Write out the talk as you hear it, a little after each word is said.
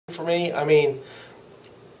for me, I mean,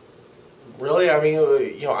 really, I mean,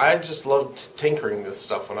 you know, I just loved tinkering with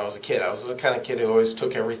stuff when I was a kid. I was the kind of kid who always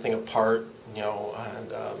took everything apart, you know,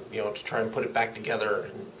 and you know, to try and put it back together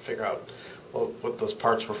and figure out what those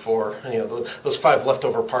parts were for. You know, those 5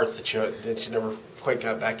 leftover parts that you never quite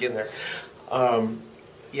got back in there.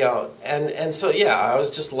 You know, and so yeah, I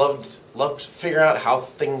always just loved figuring out how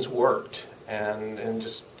things worked, and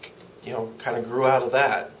just, you know, kind of grew out of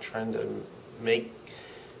that, trying to make,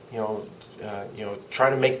 you know,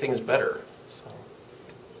 trying to make things better. So,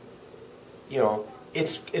 you know,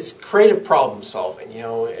 it's creative problem solving. You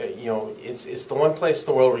know, it's the one place in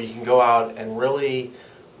the world where you can go out and really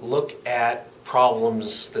look at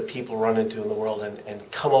problems that people run into in the world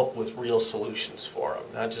and come up with real solutions for them,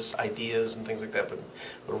 not just ideas and things like that, but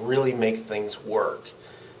really make things work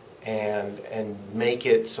and make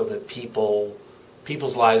it so that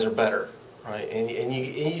people's lives are better. Right, and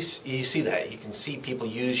you see that. You can see people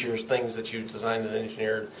use your things that you've designed and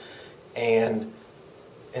engineered, and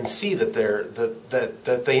see that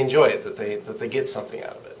they enjoy it, that they get something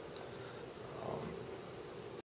out of it.